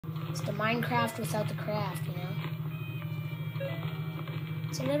It's the Minecraft without the craft, you know?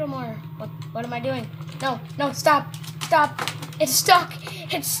 It's a little more... What am I doing? No, stop. It's stuck.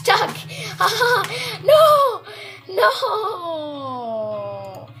 No.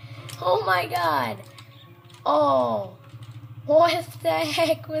 Oh my god. Oh. What the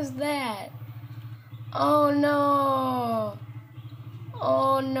heck was that? Oh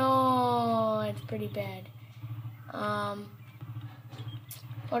no. It's pretty bad.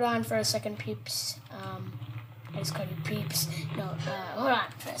 Hold on for a second, peeps. I just called you peeps. No, hold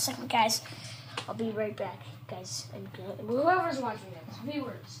on for a second, guys. I'll be right back, guys. And whoever's watching this,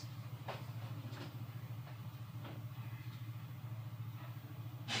 viewers.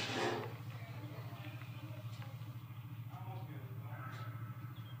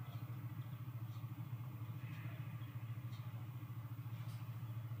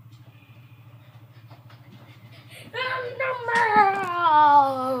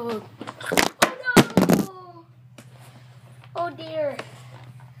 No! Oh dear.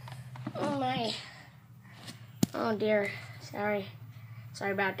 Oh my. Oh dear. Sorry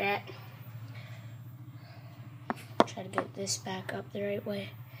about that. Try to get this back up the right way.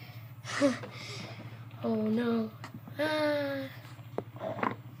 Oh no. Sorry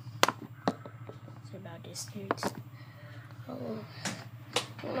about this, dudes. Oh,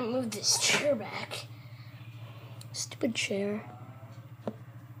 I'm gonna move this chair back. Stupid chair.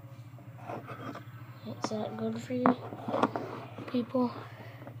 Is that good for you, people?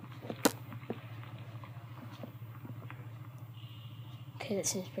 Okay, that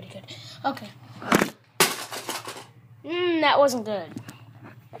seems pretty good. Okay. That wasn't good.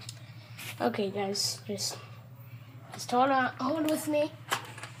 Okay, guys, just hold with me.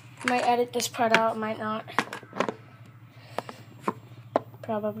 I might edit this part out, might not.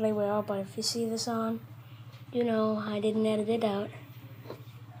 Probably will, but if you see this on, you know I didn't edit it out.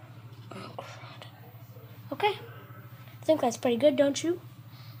 Oh, crud. Okay. I think that's pretty good, don't you?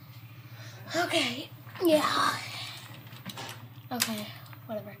 Okay. Yeah. Okay.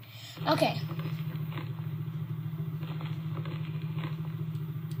 Whatever. Okay.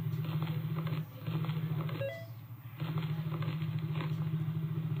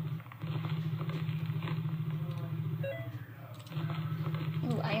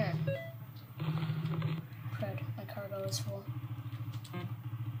 Ooh, iron. Crud. My cargo is full.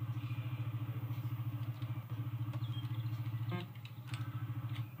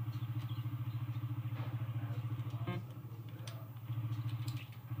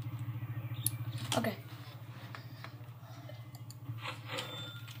 Okay.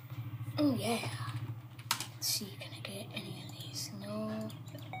 Oh yeah. Let's see, can I get any of these? No.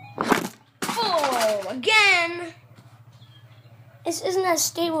 Oh, again! This isn't as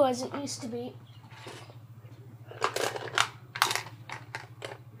stable as it used to be.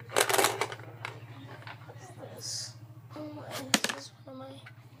 What's this? Oh my,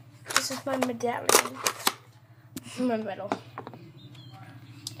 this is my medallion. My medal.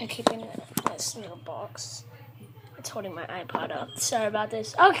 I keep in this little box. It's holding my iPod up. Sorry about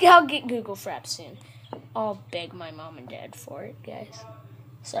this. Okay, I'll get Google Fraps soon. I'll beg my mom and dad for it, guys.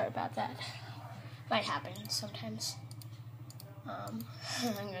 Sorry about that. Might happen sometimes. I'm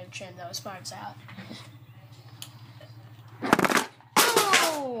gonna trim those parts out.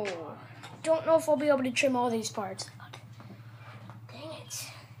 Oh! Don't know if I'll be able to trim all these parts. Dang it.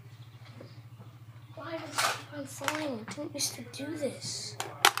 Why does it keep on falling? I didn't used to do this.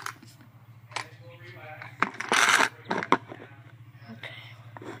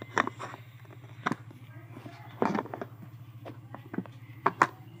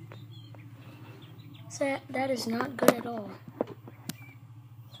 That is not good at all.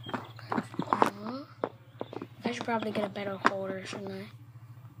 I should probably get a better holder, shouldn't I?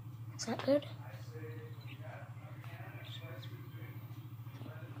 Is that good?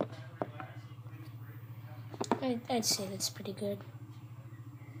 I'd say that's pretty good.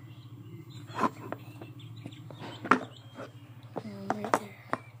 Right there.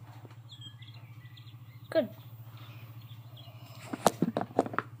 Good.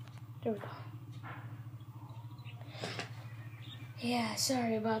 There we go. Yeah,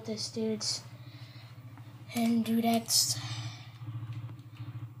 sorry about this, dudes and dudettes.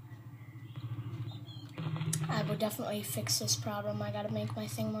 I will definitely fix this problem. I gotta make my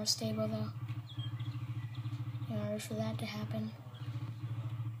thing more stable, though, in order for that to happen.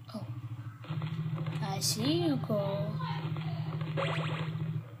 Oh. I see you, Cole.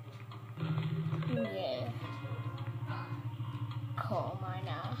 Yeah. Coal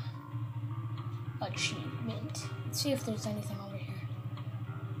miner. Achievement. Let's see if there's anything over here.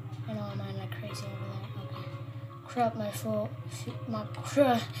 I know I'm like crazy over there. Okay. Crap my fuel. My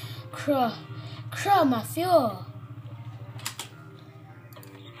my fuel.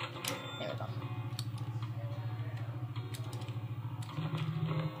 There we go.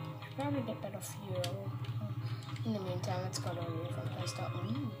 Probably get better fuel. In the meantime, let's go to a different place to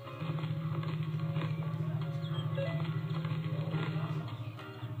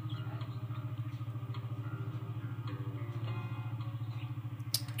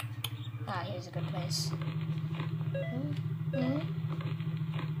here's a good place. Oh,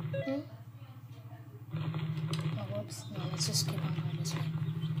 whoops. No, let's just keep on going this way.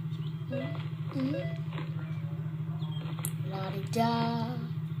 La-di-da.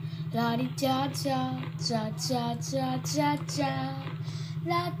 La-di-da-da. Da-da-da-da-da.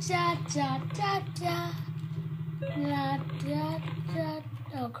 La-da-da-da-da. La-da-da.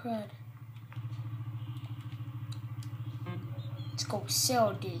 Oh, crud. Let's go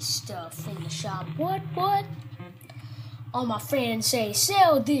sell this stuff in the shop. What? All my friends say,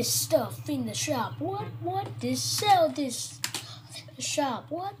 sell this stuff in the shop. What? Sell this in the shop.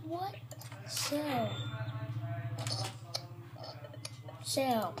 What? Sell.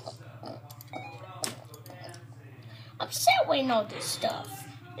 I'm selling all this stuff.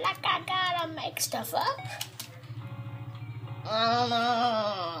 Like I gotta make stuff up.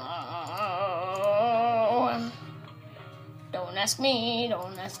 Don't ask me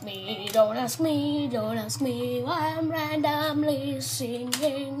why I'm randomly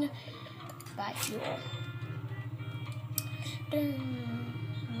singing. Buy fuel.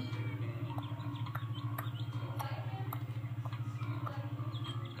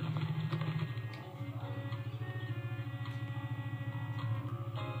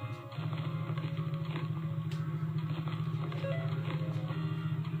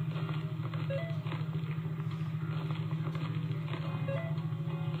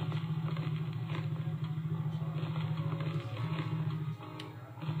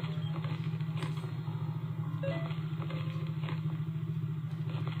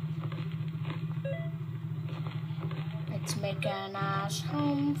 Let's make a nice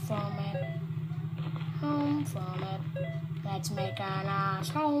home from it. Let's make a nice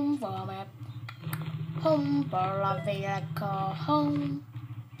home from it. Home for a vehicle. Home,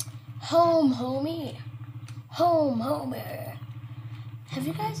 homie. Homer. Have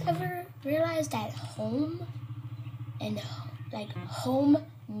you guys ever realized that home and like home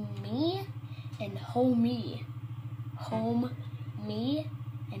me and homie? Home me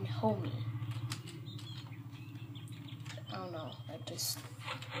and homie. I don't know. I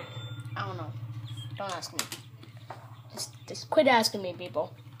don't know. Don't ask me. Just quit asking me,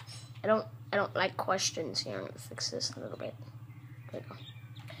 people. I don't like questions here. I'm gonna fix this a little bit. There we go.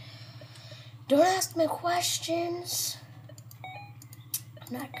 Don't ask me questions.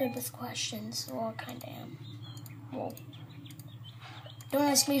 I'm not good with questions. Well, I kinda am. Well, don't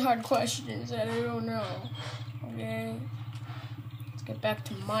ask me hard questions that I don't know. Okay? Let's get back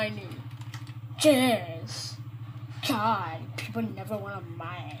to mining. Jazz. God, people never want to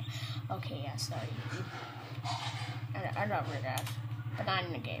mine. Okay, yeah, sorry. I love her that, but not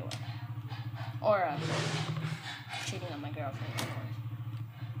in a gay way. Or cheating on my girlfriend.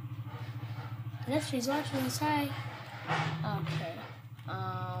 Unless she's watching this, hi. Okay.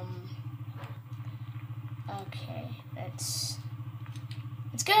 Okay, let's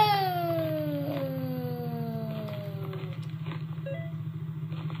go!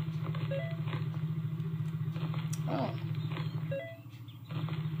 Oh.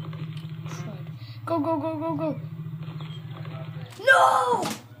 Go. No!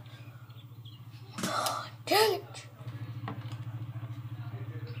 Dang it.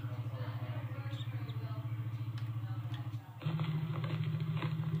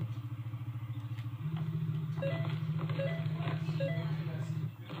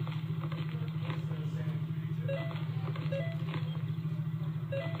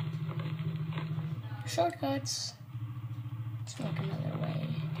 Shortcuts. Let's make another way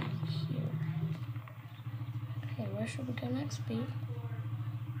down here. Okay, where should we go next, people?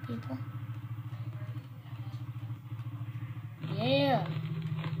 Yeah!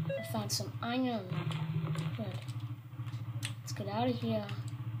 I found some iron. Good. Let's get out of here.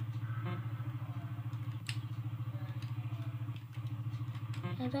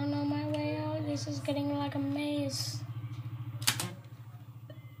 I don't know my way out. This is getting like a maze.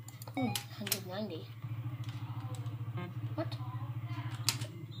 190. What?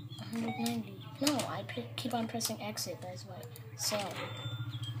 190. No, I keep on pressing exit, that's why. So.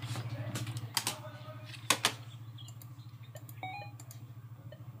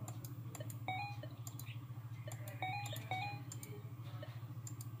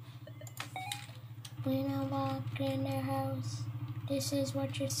 When I walk in their house, this is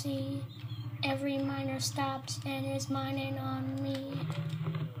what you see. Every miner stops and is mining on me.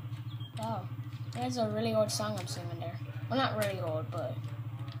 Wow, that's a really old song I'm singing there. Well, not really old, but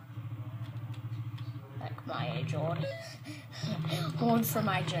like my age old. Old for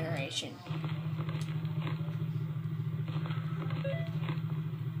my generation.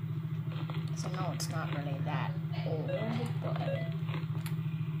 So no, it's not really that old, but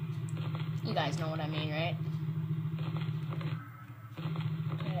you guys know what I mean, right?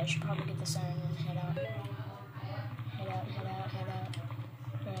 Good, I should probably get the siren and head out. Head out, head out, head out.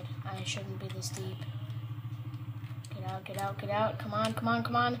 Good, I shouldn't be this deep. Get out, get out, get out. Come on, come on,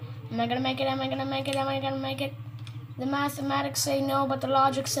 come on. Am I gonna make it? Am I gonna make it? Am I gonna make it? The mathematics say no, but the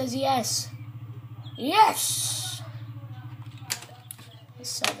logic says yes. Yes! Let's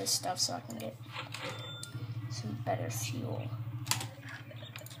sell this stuff so I can get some better fuel.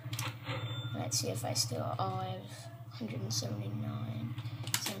 Let's see if I still, oh, I have 179.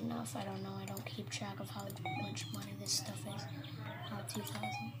 Is that enough? I don't know. I don't keep track of how much money this stuff is.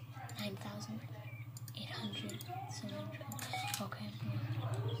 2,000, 9,000, 800, 700. Okay,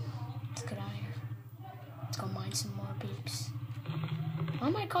 let's get out of here. Let's go mine some more peeps. Why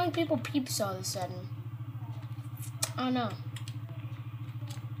am I calling people peeps all of a sudden? I don't know.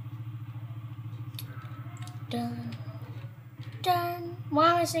 Dun, dun.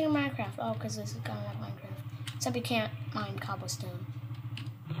 Why am I singing Minecraft? Oh, because this is kind of like Minecraft. Except you can't mine cobblestone.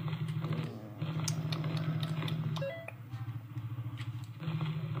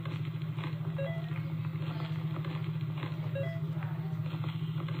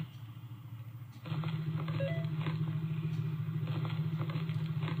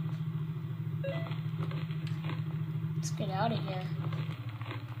 Let's get out of here.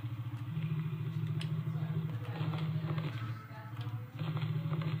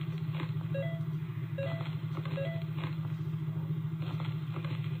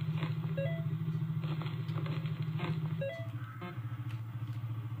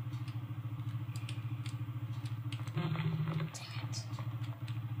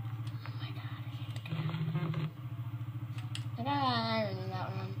 I got iron in that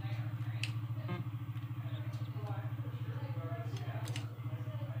one.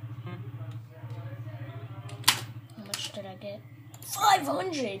 How much did I get?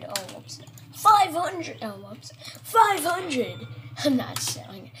 500! Oh, whoops. 500! Oh, whoops. 500! I'm not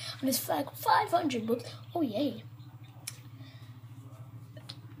selling it. I'm just like 500. Whoops. Oh, yay.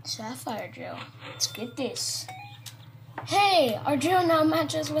 Sapphire drill. Let's get this. Hey! Our drill now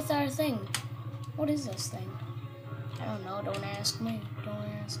matches with our thing. What is this thing? I don't know. Don't ask me. Don't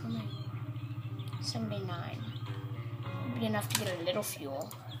ask me. 79. Would be enough to get a little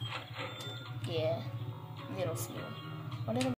fuel. Yeah, little fuel. What did